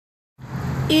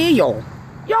Hey, y'all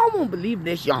won't believe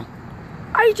this, y'all.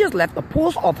 I just left the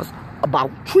post office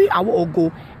about 3 hours ago,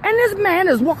 and this man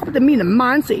is walking up to me and the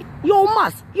man say, yo,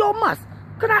 Mus,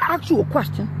 can I ask you a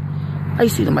question? I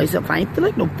say to myself, I ain't feel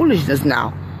like no foolishness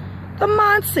now. The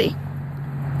man say,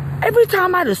 every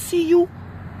time I just see you,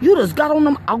 you just got on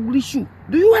them ugly shoes.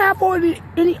 Do you have already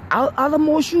any other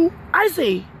more shoes? I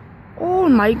say, oh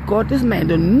my God, this man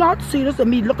did not say this to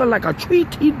me looking like a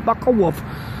 3-teeth bucker wolf.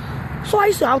 So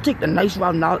I said, I'll take the nice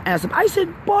route and I'll answer him. I said,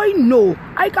 boy, no,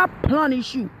 I got plenty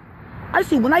shoes. I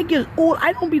said, when I get old,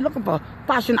 I don't be looking for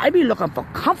fashion, I be looking for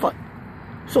comfort.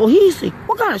 So he said,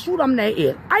 what kind of shoe them there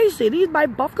is? I said, these my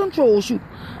buff control shoe.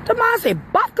 The man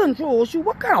said, buff control shoe?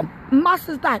 What kind of mess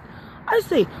is that? I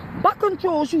say, buff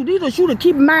control shoe, these are shoes to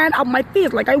keep man out my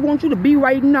face like I want you to be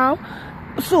right now,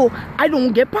 so I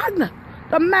don't get pregnant.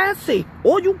 The man say,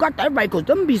 oh, you got that right, because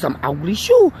them be some ugly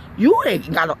shoe. You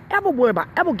ain't got to ever worry about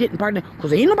ever getting pregnant,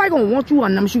 because ain't nobody going to want you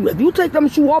on them shoes. If you take them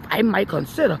shoes off, I might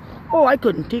consider. Oh, I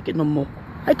couldn't take it no more.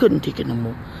 I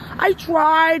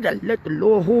tried to let the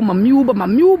Lord hold my mule, but my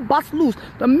mule bust loose.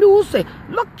 The mule say,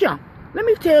 look, young, let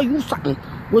me tell you something.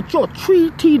 With your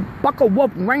 3-teeth bucker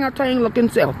wolf orangutan looking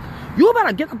self, you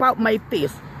better get about my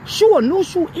face. Shoe or no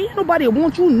shoe, ain't nobody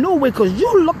want you nowhere, because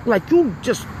you look like you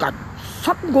just got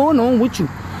something going on with you.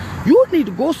 You need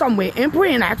to go somewhere and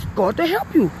pray and ask God to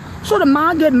help you. So the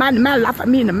man get mad, the man laugh at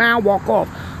me, and the man walk off.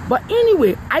 But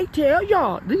anyway, I tell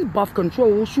y'all, these buff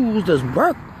control shoes does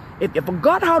work. If you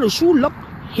forgot how the shoe look,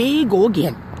 here you go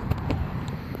again.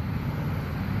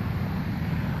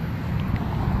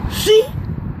 See?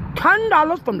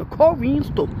 $10 from the Korean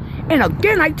store. And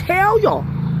again, I tell y'all,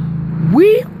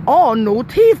 we all know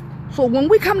teeth. So when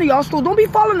we come to y'all store, don't be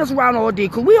following us around all day,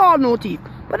 because we all know teeth.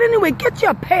 But anyway, get you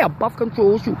a pair of buff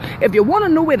control shoes. If you want to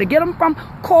know where to get them from,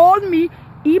 call me,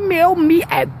 email me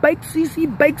at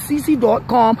bakecc.com,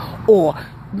 or,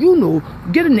 you know,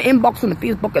 get in the inbox on the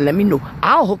Facebook and let me know.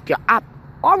 I'll hook you up.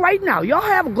 All right now, y'all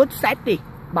have a good Saturday.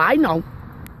 Bye now.